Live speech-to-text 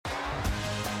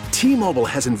T-Mobile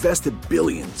has invested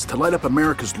billions to light up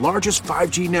America's largest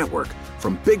 5G network,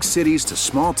 from big cities to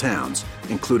small towns,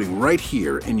 including right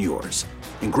here in yours.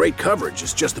 And great coverage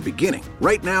is just the beginning.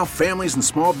 Right now, families and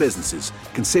small businesses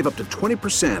can save up to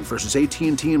 20% versus AT&T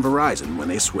and Verizon when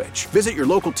they switch. Visit your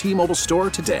local T-Mobile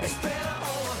store today.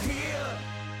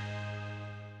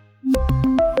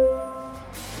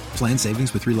 Plan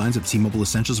savings with 3 lines of T-Mobile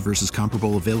Essentials versus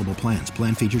comparable available plans.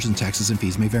 Plan features and taxes and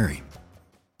fees may vary.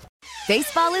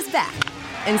 Baseball is back,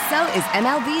 and so is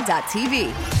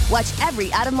MLB.tv. Watch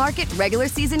every out-of-market regular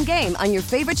season game on your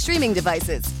favorite streaming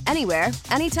devices, anywhere,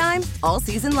 anytime, all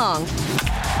season long.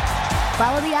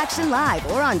 Follow the action live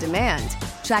or on demand.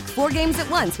 Track 4 games at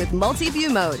once with multi-view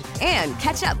mode and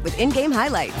catch up with in-game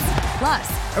highlights.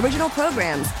 Plus, original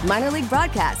programs, minor league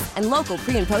broadcasts, and local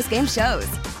pre- and post-game shows.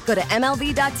 Go to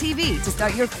MLB.tv to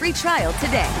start your free trial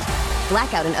today.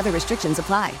 Blackout and other restrictions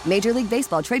apply. Major League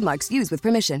Baseball trademarks used with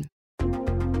permission.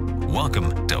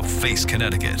 Welcome to Face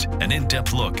Connecticut, an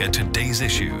in-depth look at today's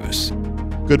issues.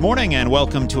 Good morning and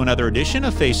welcome to another edition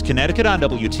of Face Connecticut on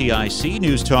WTIC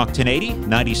News Talk 1080,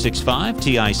 96.5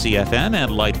 TIC FM and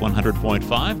Light 100.5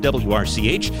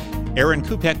 WRCH. Aaron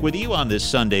Kupek with you on this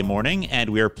Sunday morning, and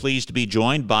we are pleased to be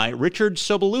joined by Richard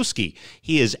Sobolewski.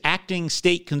 He is Acting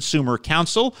State Consumer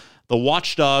Counsel, the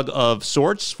watchdog of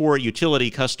sorts for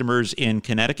utility customers in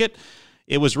Connecticut.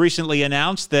 It was recently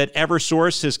announced that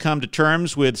Eversource has come to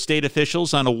terms with state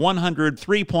officials on a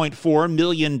 $103.4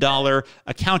 million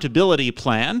accountability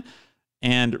plan,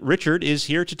 and Richard is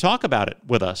here to talk about it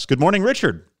with us. Good morning,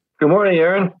 Richard. Good morning,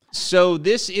 Aaron. So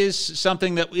this is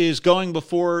something that is going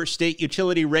before state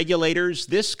utility regulators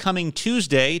this coming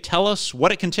Tuesday. Tell us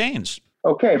what it contains.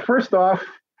 Okay, first off,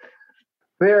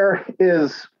 there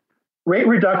is rate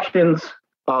reductions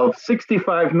of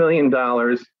 $65 million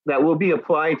that will be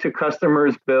applied to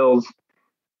customers' bills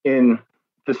in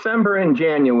December and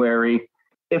January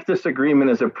if this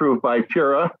agreement is approved by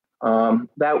PURA.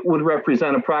 That would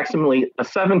represent approximately a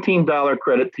 $17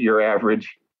 credit to your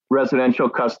average residential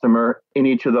customer in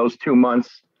each of those 2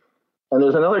 months. And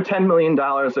there's another $10 million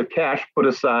of cash put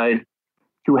aside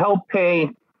to help pay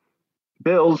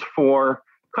bills for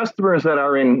customers that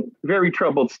are in very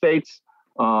troubled states,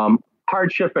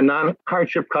 hardship and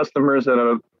non-hardship customers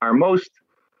that are most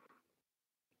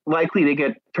likely to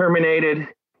get terminated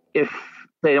if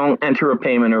they don't enter a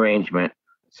payment arrangement.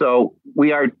 So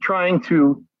we are trying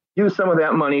to use some of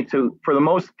that money for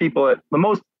the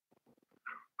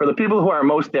people who are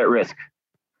most at risk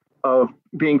of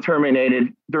being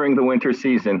terminated during the winter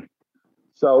season.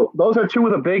 So those are two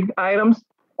of the big items.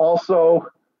 Also,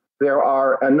 there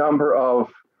are a number of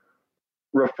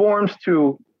reforms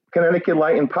to Connecticut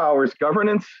Light and Power's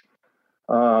governance,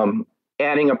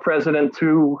 adding a president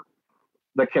to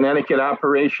the Connecticut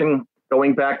operation,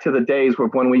 going back to the days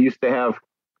when we used to have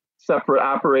separate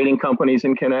operating companies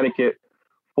in Connecticut.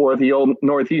 For the old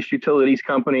Northeast Utilities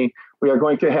Company, we are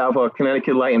going to have a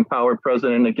Connecticut Light and Power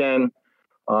president again.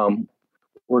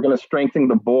 We're going to strengthen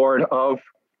the board of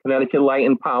Connecticut Light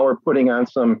and Power, putting on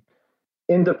some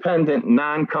independent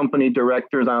non-company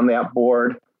directors on that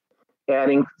board,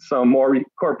 adding some more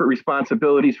corporate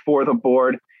responsibilities for the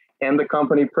board and the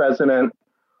company president,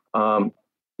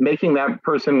 making that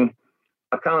person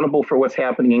accountable for what's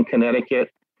happening in Connecticut.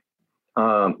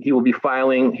 He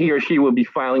or she will be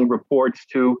filing reports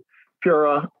to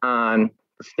PURA on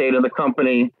the state of the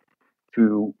company,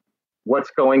 to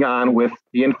what's going on with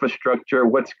the infrastructure,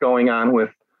 what's going on with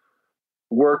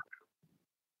work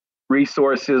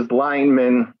resources,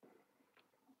 linemen,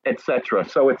 etc.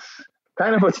 So it's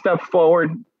kind of a step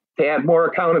forward to add more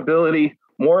accountability,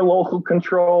 more local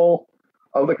control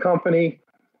of the company,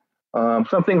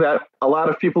 something that a lot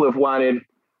of people have wanted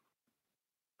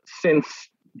since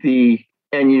the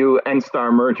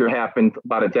NU-NSTAR merger happened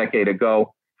about a decade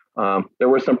ago. There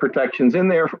were some protections in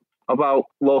there about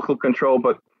local control,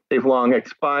 but they've long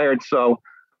expired. So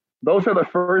those are the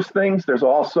first things. There's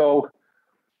also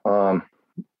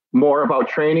more about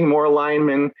training more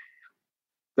linemen.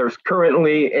 There's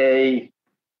currently a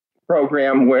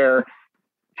program where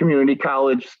community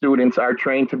college students are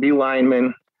trained to be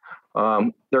linemen.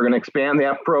 They're going to expand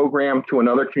that program to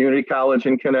another community college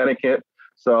in Connecticut.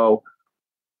 So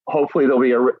hopefully there'll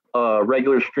be a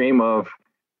regular stream of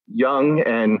young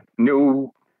and new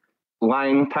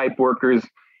line type workers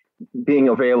being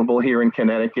available here in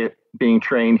Connecticut, being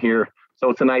trained here. So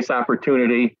it's a nice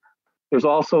opportunity. There's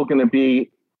also going to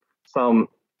be some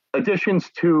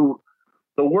additions to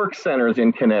the work centers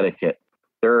in Connecticut.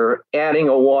 They're adding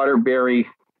a Waterbury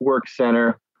work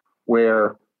center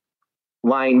where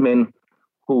linemen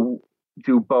who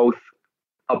do both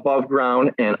above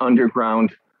ground and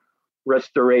underground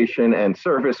restoration and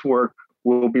service work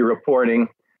will be reporting,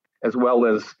 as well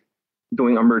as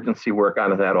doing emergency work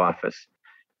out of that office.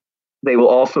 They will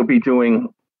also be doing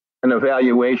an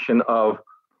evaluation of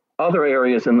other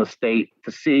areas in the state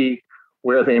to see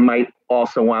where they might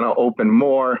also want to open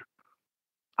more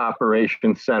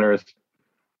operation centers.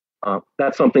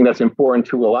 That's something that's important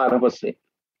to a lot of us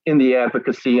in the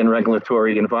advocacy and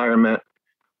regulatory environment.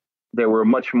 There were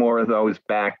much more of those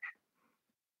back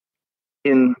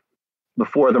in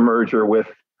before the merger with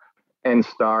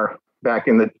NSTAR,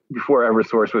 before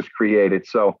Eversource was created.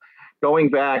 So going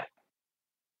back,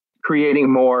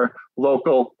 creating more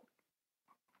local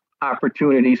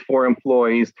opportunities for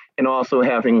employees, and also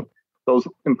having those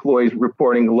employees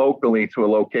reporting locally to a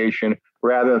location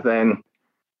rather than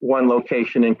one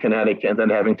location in Connecticut and then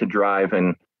having to drive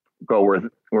and go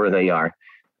where they are.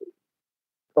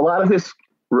 A lot of this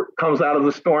comes out of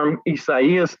the Storm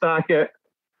Isaias docket.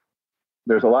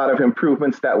 There's a lot of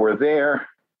improvements that were there,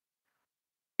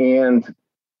 and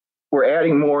we're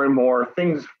adding more and more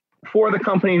things for the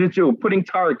company to do, putting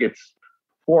targets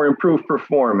for improved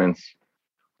performance.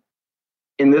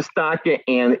 In this docket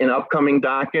and in upcoming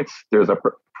dockets, there's a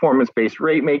performance-based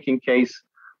rate-making case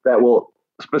that will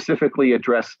specifically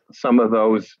address some of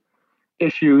those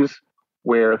issues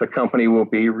where the company will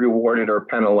be rewarded or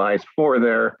penalized for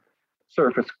their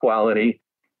surface quality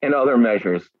and other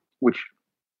measures, which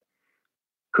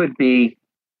could be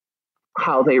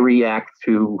how they react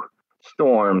to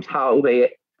storms, how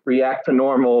they react to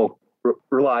normal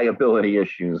reliability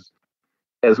issues,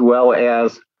 as well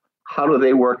as how do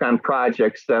they work on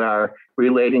projects that are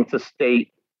relating to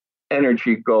state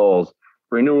energy goals,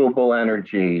 renewable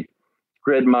energy,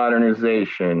 grid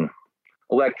modernization,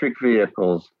 electric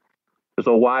vehicles. There's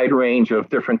a wide range of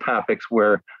different topics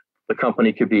where the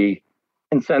company could be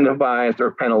incentivized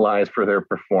or penalized for their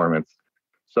performance.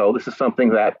 So this is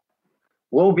something that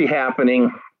will be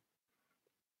happening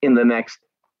in the next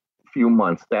few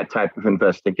months, that type of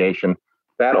investigation.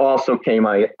 That also came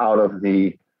out of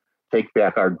the Take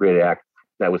Back Our Grid Act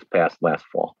that was passed last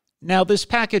fall. Now, this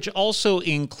package also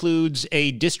includes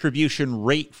a distribution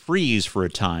rate freeze for a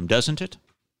time, doesn't it?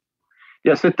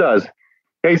 Yes, it does.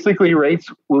 Basically, rates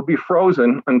will be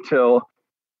frozen until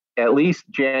at least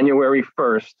January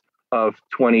 1st of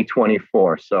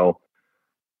 2024. So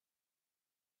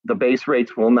the base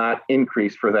rates will not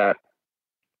increase for that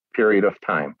period of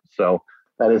time. So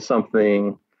that is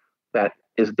something that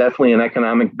is definitely an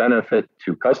economic benefit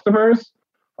to customers.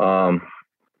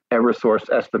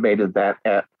 Eversource estimated that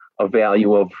at a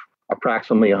value of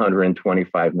approximately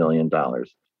 $125 million,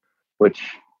 which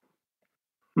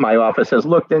my office has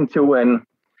looked into, and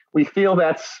we feel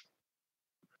that's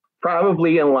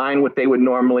probably in line with what they would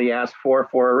normally ask for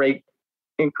a rate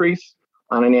increase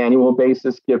on an annual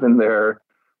basis, given their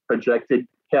projected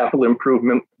capital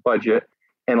improvement budget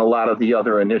and a lot of the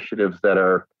other initiatives that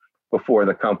are before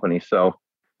the company. So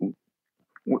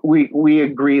we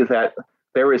agree that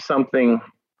there is something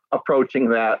approaching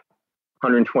that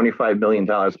 $125 million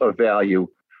of value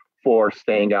for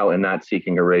staying out and not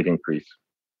seeking a rate increase.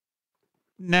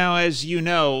 Now, as you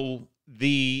know,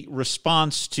 the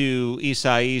response to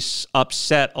Isaias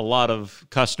upset a lot of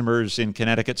customers in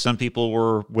Connecticut. Some people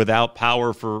were without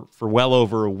power for well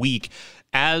over a week.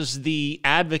 As the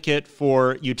advocate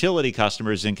for utility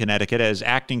customers in Connecticut, as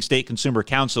acting state consumer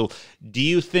counsel, do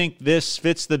you think this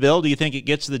fits the bill? Do you think it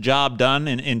gets the job done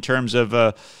in terms of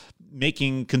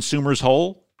making consumers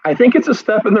whole? I think it's a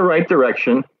step in the right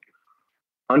direction.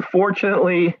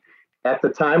 Unfortunately, at the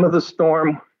time of the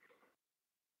storm,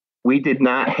 we did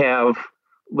not have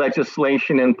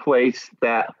legislation in place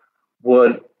that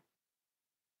would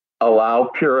allow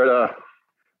PURA to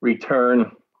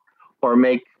return or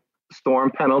make storm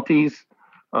penalties,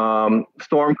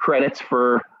 storm credits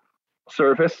for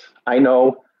service. I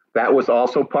know that was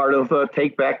also part of the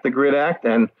Take Back the Grid Act,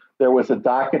 and there was a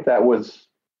docket that was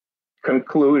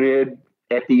concluded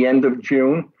at the end of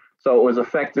June. So it was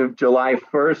effective July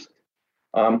 1st,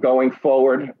 going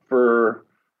forward for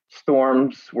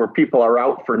storms where people are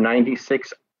out for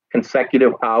 96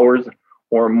 consecutive hours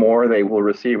or more, they will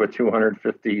receive a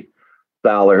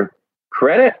 $250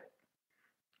 credit.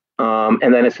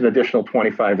 And then it's an additional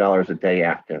 $25 a day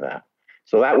after that.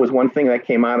 So that was one thing that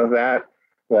came out of that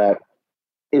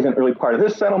isn't really part of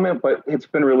this settlement, but it's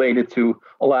been related to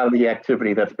a lot of the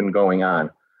activity that's been going on.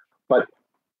 But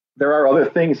there are other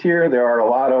things here. There are a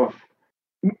lot of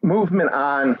movement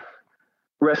on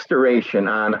restoration,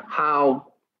 on how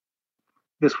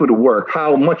this would work,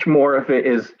 how much more of it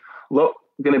is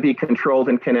going to be controlled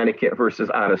in Connecticut versus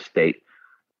out of state.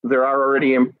 There are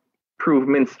already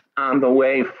improvements on the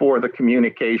way for the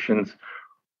communications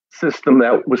system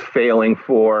that was failing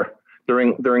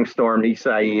during Storm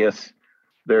Isaias.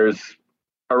 There's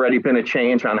already been a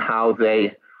change on how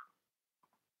they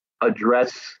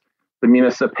address the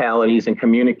municipalities and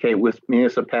communicate with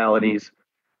municipalities.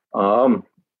 I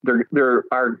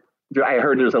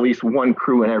heard there's at least one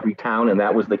crew in every town, and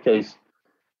that was the case,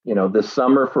 this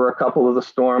summer for a couple of the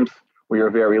storms. We were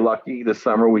very lucky this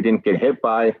summer. We didn't get hit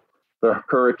by the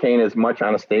hurricane as much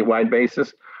on a statewide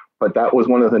basis, but that was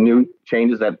one of the new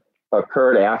changes that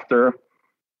occurred after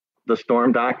the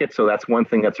storm docket. So that's one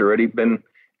thing that's already been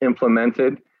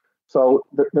implemented. So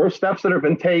there are steps that have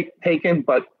been taken,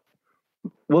 but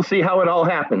we'll see how it all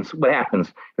happens. What happens?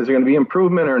 Is there going to be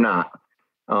improvement or not?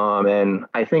 And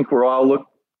I think we're all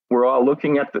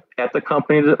looking at the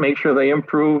companies that make sure they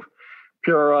improve.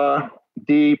 Pura,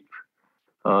 Deep,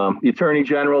 the Attorney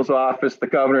General's office, the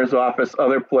Governor's office,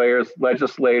 other players,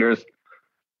 legislators,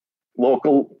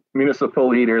 local municipal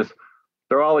leaders.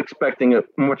 They're all expecting a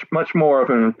much more of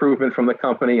an improvement from the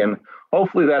company, and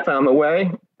hopefully that's on the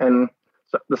way. And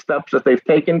the steps that they've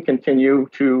taken continue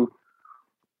to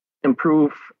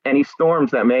improve any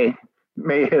storms that may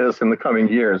hit us in the coming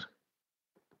years.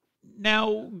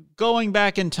 Now, going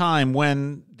back in time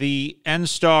when the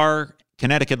NSTAR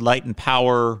Connecticut Light and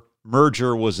Power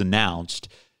merger was announced,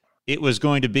 it was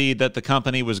going to be that the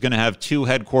company was going to have two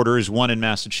headquarters, one in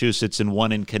Massachusetts and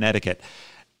one in Connecticut.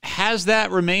 Has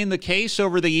that remained the case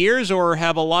over the years, or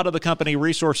have a lot of the company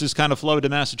resources kind of flowed to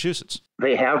Massachusetts?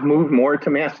 They have moved more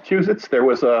to Massachusetts. There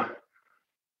was a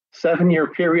 7-year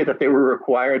period that they were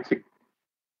required to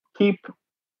keep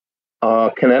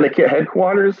Connecticut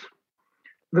headquarters.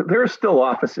 There are still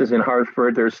offices in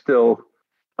Hartford. There's still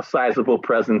a sizable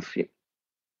presence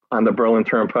on the Berlin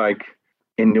Turnpike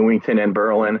in Newington and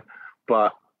Berlin,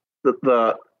 but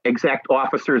the exact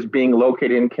officers being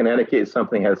located in Connecticut is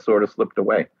something has sort of slipped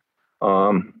away.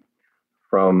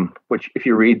 From which, if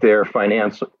you read their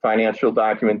financial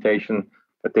documentation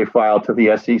that they filed to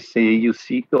the SEC,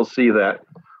 you'll see that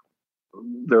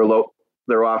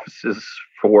their offices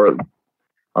for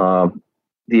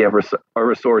the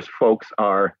Eversource folks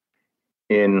are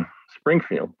in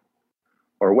Springfield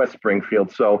or West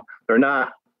Springfield, so they're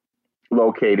not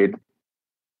located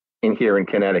here in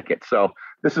Connecticut. So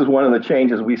this is one of the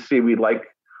changes we see. We'd like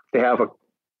to have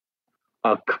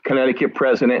a Connecticut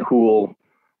president who will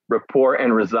report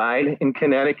and reside in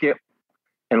Connecticut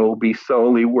and will be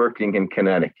solely working in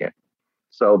Connecticut.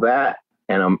 So that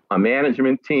and a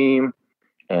management team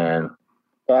and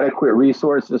adequate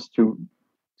resources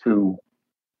to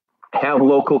have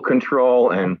local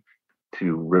control and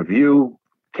to review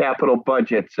capital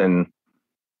budgets and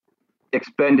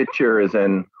expenditures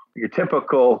and your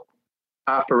typical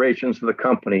operations of the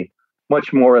company,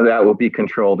 much more of that will be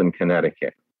controlled in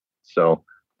Connecticut. So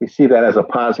we see that as a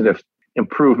positive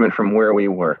improvement from where we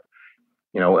were.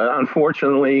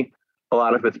 Unfortunately, a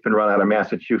lot of it's been run out of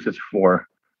Massachusetts for,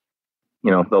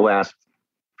 the last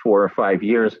 4 or 5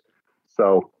 years.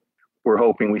 So we're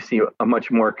hoping we see a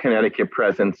much more Connecticut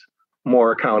presence,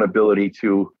 more accountability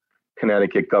to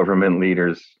Connecticut government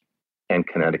leaders and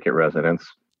Connecticut residents.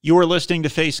 You are listening to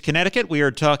Face Connecticut. We are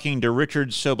talking to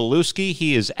Richard Sobolewski.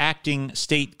 He is acting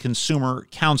state consumer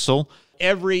counsel.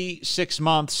 Every 6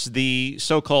 months, the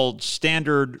so-called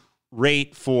standard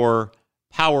rate for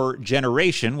power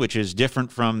generation, which is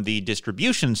different from the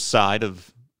distribution side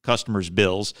of customers'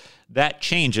 bills, that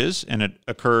changes, and it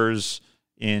occurs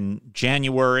in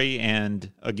January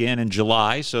and again in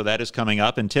July, so that is coming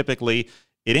up. And typically,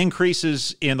 it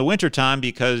increases in the wintertime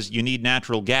because you need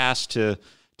natural gas to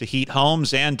heat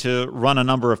homes and to run a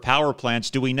number of power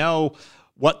plants. Do we know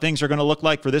what things are going to look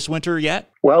like for this winter yet?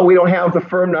 Well, we don't have the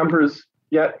firm numbers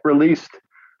yet released.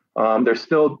 They're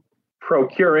still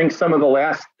procuring some of the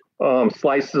last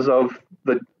slices of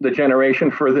the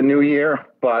generation for the new year.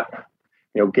 But,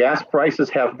 gas prices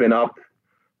have been up.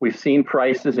 We've seen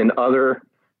prices in other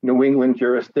New England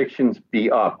jurisdictions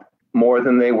be up more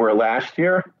than they were last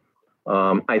year.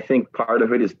 I think part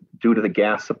of it is due to the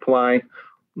gas supply.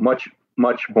 Much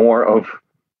more of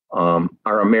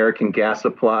our American gas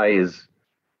supply is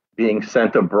being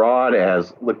sent abroad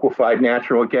as liquefied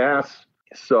natural gas.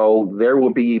 So there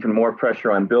will be even more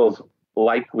pressure on bills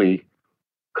likely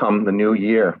come the new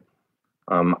year.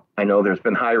 I know there's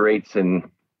been high rates in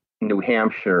New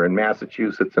Hampshire and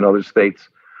Massachusetts and other states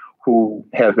who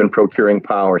have been procuring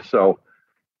power. So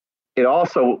it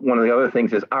also, one of the other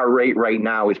things is our rate right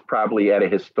now is probably at a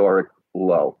historic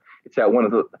low. It's at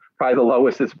probably the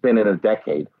lowest it's been in a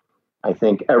decade. I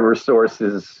think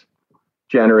Eversource's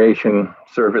generation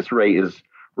service rate is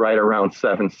right around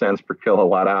 7 cents per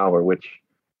kilowatt hour, which,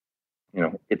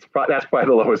 that's probably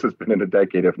the lowest it's been in a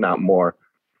decade, if not more.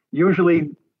 Usually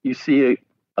you see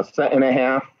a cent and a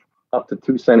half up to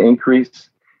 2 cent increase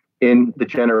in the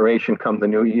generation come the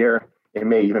new year. It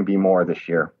may even be more this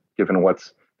year, given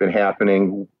what's been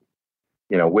happening,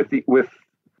 with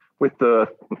the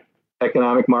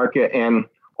economic market, and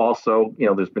also,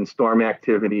 there's been storm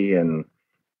activity and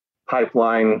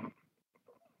pipeline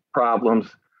problems.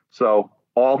 So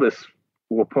all this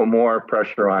will put more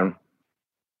pressure on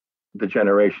the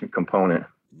generation component.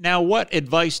 Now, what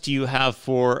advice do you have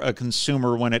for a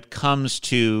consumer when it comes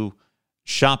to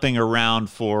shopping around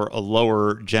for a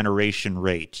lower generation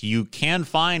rate? You can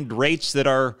find rates that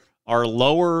are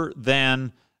lower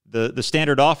than the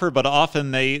standard offer, but often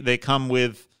they come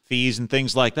with fees and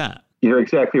things like that. You're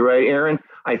exactly right, Aaron.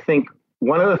 I think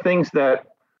one of the things that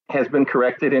has been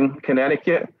corrected in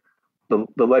Connecticut, the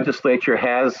legislature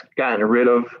has gotten rid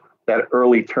of that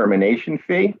early termination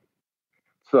fee.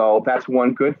 So that's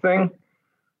one good thing.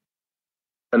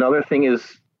 Another thing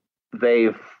is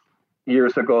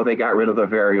years ago, they got rid of the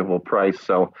variable price.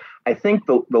 So I think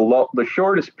the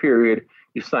shortest period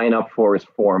you sign up for is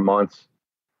 4 months.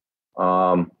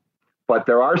 But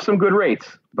there are some good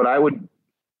rates. But I would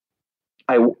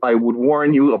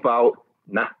warn you about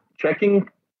not checking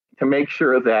to make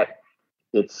sure that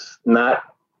it's not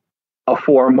a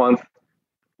 4-month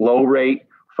low rate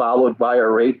followed by a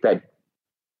rate that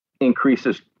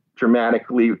increases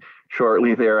dramatically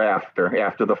shortly thereafter,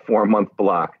 after the 4-month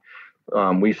block.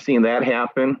 We've seen that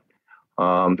happen.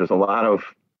 There's a lot of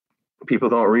people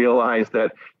don't realize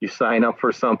that you sign up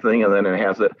for something and then it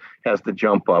has to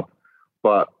jump up.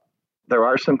 But there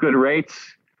are some good rates.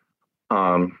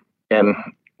 And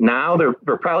now they're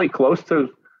probably close to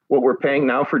what we're paying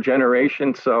now for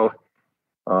generation. So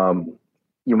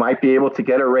you might be able to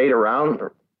get a rate around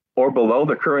or below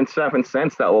the current 7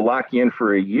 cents that will lock you in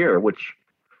for a year, which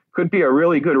could be a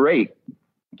really good rate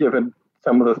given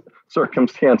some of the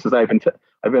circumstances I've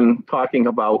been talking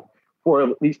about for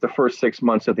at least the first 6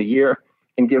 months of the year.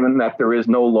 And given that there is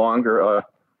no longer a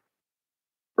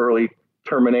early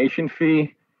termination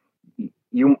fee,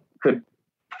 you could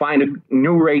find a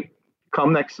new rate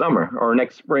come next summer or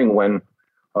next spring when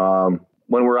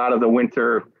we're out of the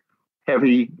winter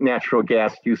heavy natural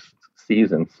gas use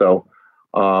season. So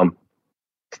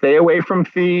stay away from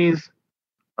fees,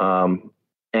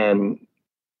 and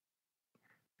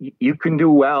you can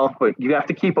do well, but you have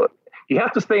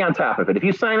to stay on top of it. If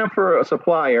you sign up for a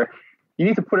supplier, you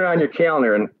need to put it on your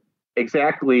calendar and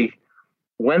exactly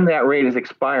when that rate is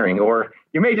expiring, or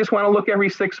you may just want to look every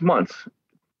 6 months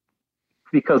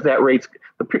because the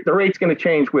rate's going to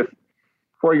change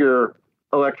for your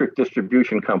electric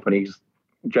distribution company's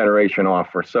generation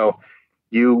offer. So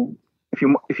if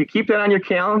you keep that on your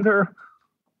calendar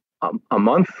a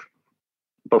month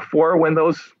before when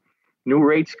those new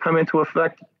rates come into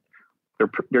effect,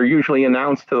 they're usually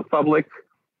announced to the public.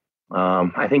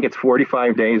 I think it's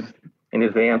 45 days in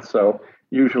advance. So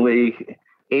usually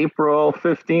April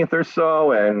 15th or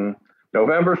so and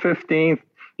November 15th,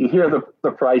 you hear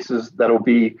the prices that'll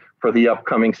be for the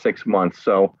upcoming 6 months.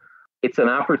 So it's an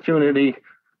opportunity,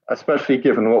 especially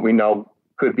given what we know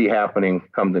could be happening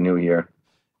come the new year.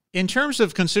 In terms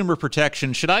of consumer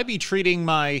protection, should I be treating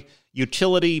my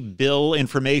utility bill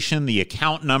information, the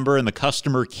account number and the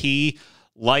customer key,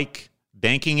 like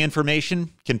banking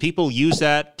information? Can people use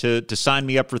that to sign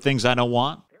me up for things I don't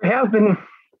want? There have been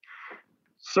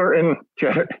certain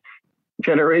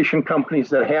generation companies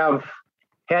that have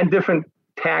had different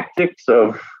tactics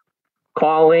of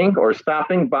calling or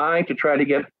stopping by to try to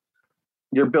get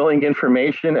your billing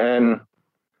information and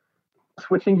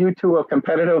switching you to a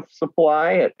competitive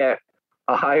supply at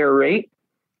a higher rate.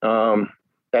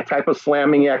 That type of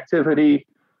slamming activity,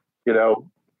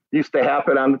 used to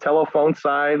happen on the telephone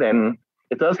side, and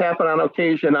it does happen on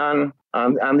occasion on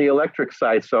the electric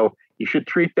side. So you should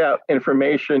treat that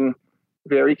information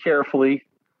very carefully,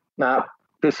 not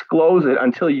disclose it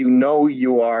until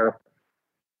you are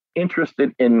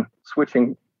interested in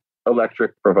switching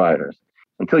electric providers.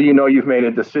 Until you've made a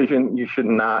decision, you should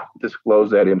not disclose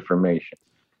that information.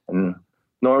 And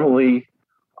normally,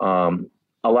 a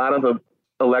lot of the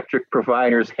electric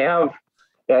providers have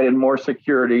added more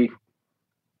security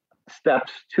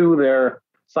steps to their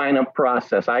sign-up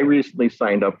process. I recently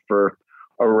signed up for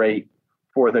a rate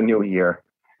for the new year,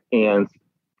 and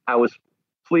I was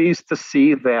pleased to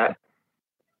see that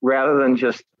rather than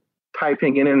just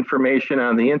typing in information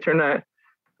on the internet,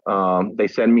 they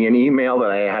sent me an email that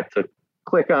I had to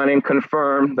click on and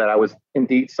confirm that I was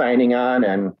indeed signing on.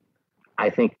 And I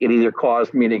think it either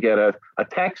caused me to get a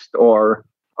text or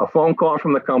a phone call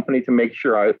from the company to make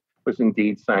sure I was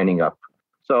indeed signing up.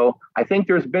 So I think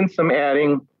there's been some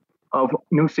adding of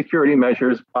new security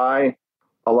measures by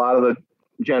a lot of the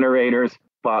generators,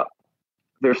 but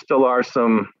there still are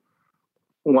some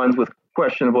ones with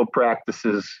questionable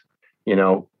practices,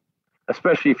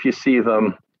 especially if you see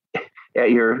them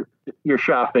at your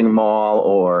shopping mall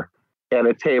or at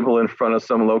a table in front of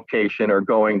some location or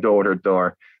going door to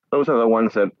door. Those are the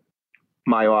ones that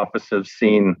my office has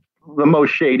seen the most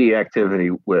shady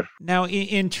activity with. Now,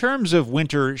 in terms of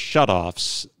winter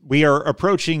shutoffs, we are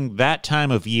approaching that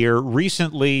time of year.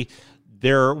 Recently,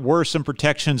 there were some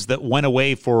protections that went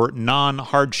away for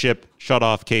non-hardship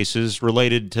shutoff cases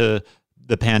related to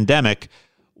the pandemic.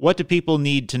 What do people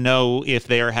need to know if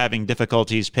they are having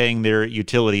difficulties paying their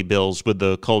utility bills with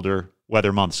the colder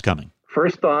weather months coming?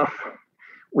 First off,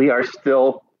 we are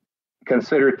still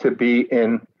considered to be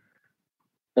in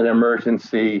an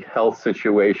emergency health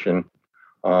situation,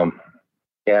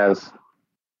 as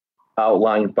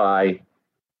outlined by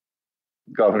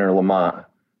Governor Lamont.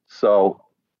 So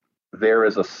there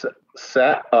is a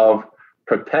set of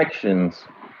protections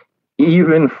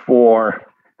even for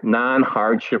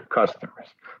non-hardship customers.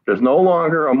 There's no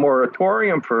longer a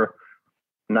moratorium for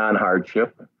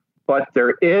non-hardship, but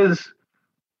there is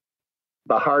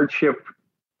the hardship,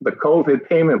 the COVID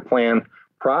payment plan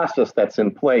process that's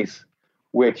in place,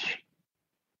 which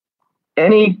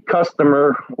any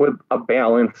customer with a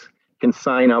balance can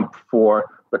sign up for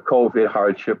the COVID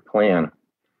hardship plan.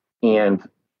 And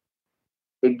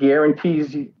it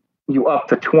guarantees you up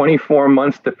to 24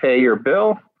 months to pay your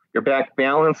bill, your back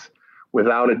balance,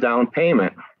 without a down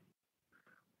payment.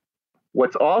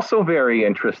 What's also very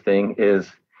interesting is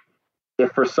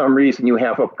if for some reason you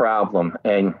have a problem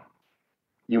and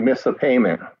you miss a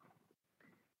payment,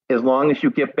 as long as you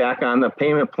get back on the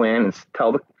payment plan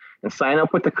and sign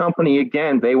up with the company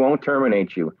again, they won't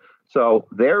terminate you. So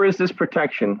there is this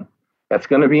protection that's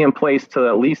going to be in place till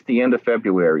at least the end of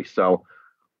February. So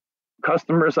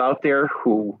customers out there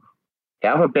who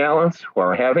have a balance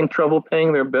or are having trouble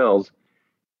paying their bills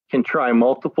can try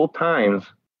multiple times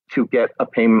to get a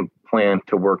payment plan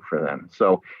to work for them.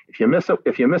 So if you miss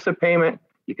a payment,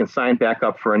 you can sign back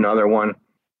up for another one.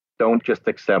 Don't just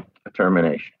accept a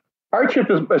termination. Hardship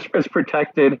is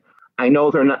protected. I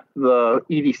know the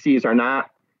EDCs are not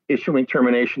issuing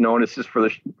termination notices for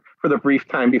the brief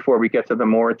time before we get to the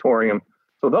moratorium.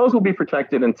 So those will be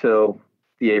protected until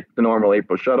the normal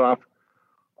April shutoff.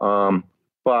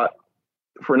 But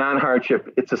for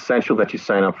non-hardship, it's essential that you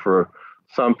sign up for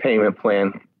some payment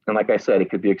plan. And like I said, it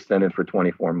could be extended for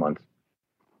 24 months.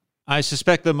 I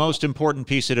suspect the most important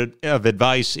piece of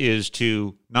advice is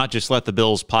to not just let the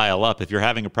bills pile up. If you're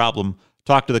having a problem,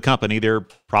 talk to the company. They're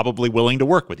probably willing to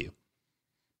work with you.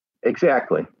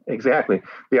 Exactly.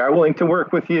 They are willing to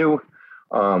work with you.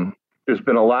 There's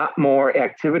been a lot more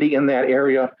activity in that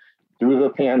area through the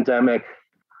pandemic.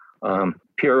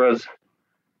 PURA's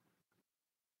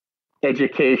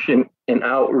education and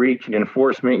outreach and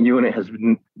enforcement unit has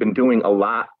been doing a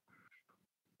lot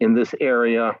in this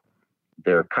area.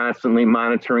 They're constantly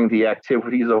monitoring the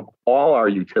activities of all our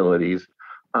utilities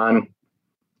on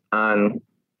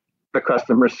the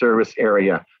customer service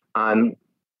area, on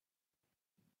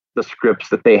the scripts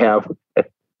that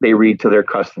they read to their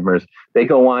customers. They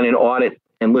go on and audit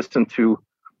and listen to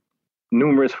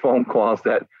numerous phone calls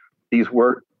that these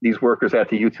workers at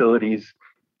the utilities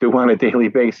do on a daily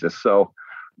basis. So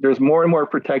there's more and more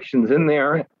protections in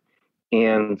there,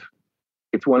 and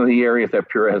it's one of the areas that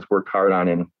PURA has worked hard on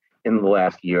in the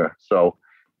last year. So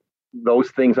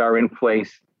those things are in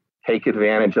place. Take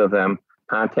advantage of them.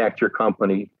 Contact your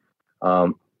company.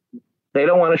 They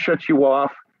don't want to shut you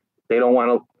off. They don't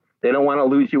want to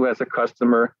lose you as a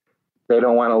customer. They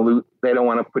don't want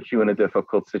to put you in a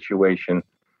difficult situation.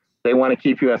 They want to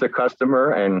keep you as a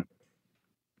customer and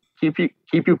keep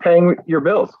you paying your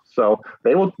bills. So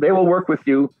they will work with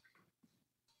you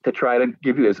to try to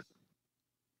give you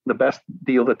the best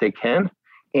deal that they can,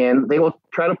 and they will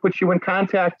try to put you in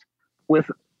contact with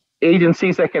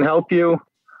agencies that can help you.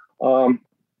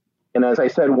 And as I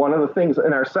said, one of the things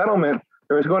in our settlement,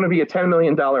 there is going to be a $10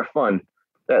 million fund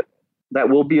that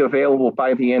will be available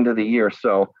by the end of the year.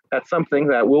 So that's something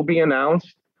that will be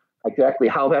announced, exactly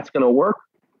how that's going to work.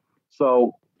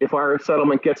 So if our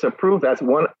settlement gets approved, that's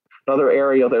another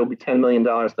area that will be $10 million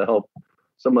to help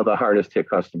some of the hardest hit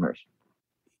customers.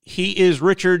 He is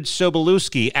Richard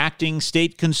Sobolewski, Acting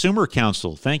State Consumer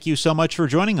Counsel. Thank you so much for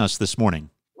joining us this morning.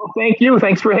 Well, thank you.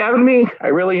 Thanks for having me. I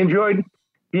really enjoyed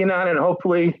being on, and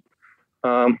hopefully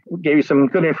gave you some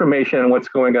good information on what's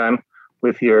going on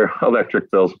with your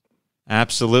electric bills.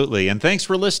 Absolutely. And thanks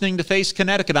for listening to Face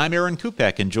Connecticut. I'm Aaron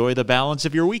Kupek. Enjoy the balance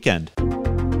of your weekend.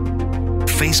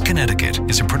 Face Connecticut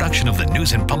is a production of the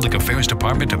News and Public Affairs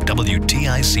Department of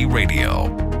WTIC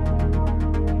Radio.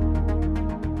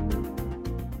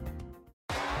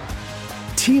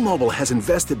 T-Mobile has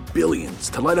invested billions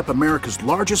to light up America's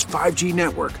largest 5G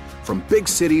network, from big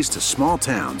cities to small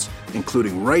towns,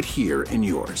 including right here in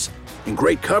yours. And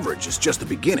great coverage is just the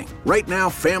beginning. Right now,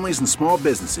 families and small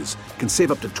businesses can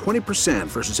save up to 20%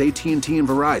 versus AT&T and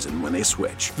Verizon when they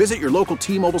switch. Visit your local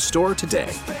T-Mobile store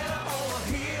today.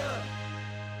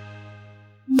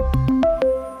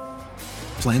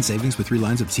 Plan savings with 3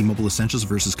 lines of T-Mobile Essentials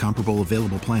versus comparable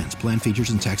available plans. Plan features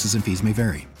and taxes and fees may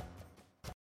vary.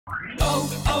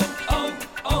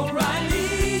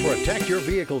 Protect your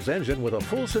vehicle's engine with a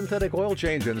full synthetic oil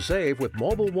change and save with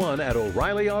Mobil 1 at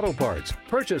O'Reilly Auto Parts.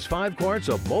 Purchase 5 quarts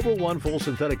of Mobil 1 full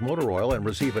synthetic motor oil and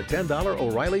receive a $10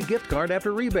 O'Reilly gift card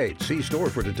after rebate. See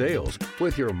store for details.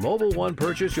 With your Mobil 1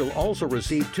 purchase, you'll also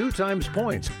receive 2 times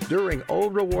points during O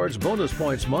Rewards Bonus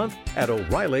Points Month at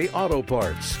O'Reilly Auto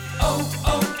Parts.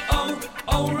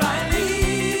 O'Reilly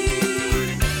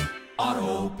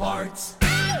Auto Parts.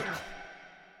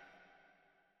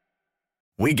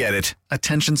 We get it.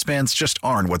 Attention spans just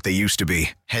aren't what they used to be.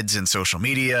 Heads in social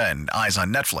media and eyes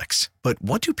on Netflix. But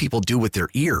what do people do with their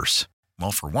ears?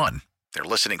 Well, for one, they're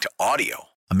listening to audio.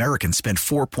 Americans spend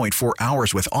 4.4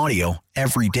 hours with audio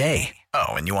every day. Oh,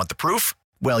 and you want the proof?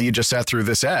 Well, you just sat through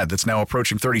this ad that's now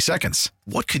approaching 30 seconds.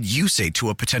 What could you say to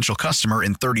a potential customer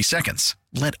in 30 seconds?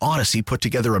 Let Odyssey put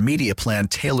together a media plan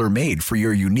tailor-made for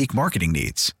your unique marketing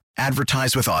needs.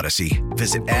 Advertise with Odyssey.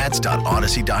 Visit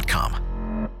ads.odyssey.com.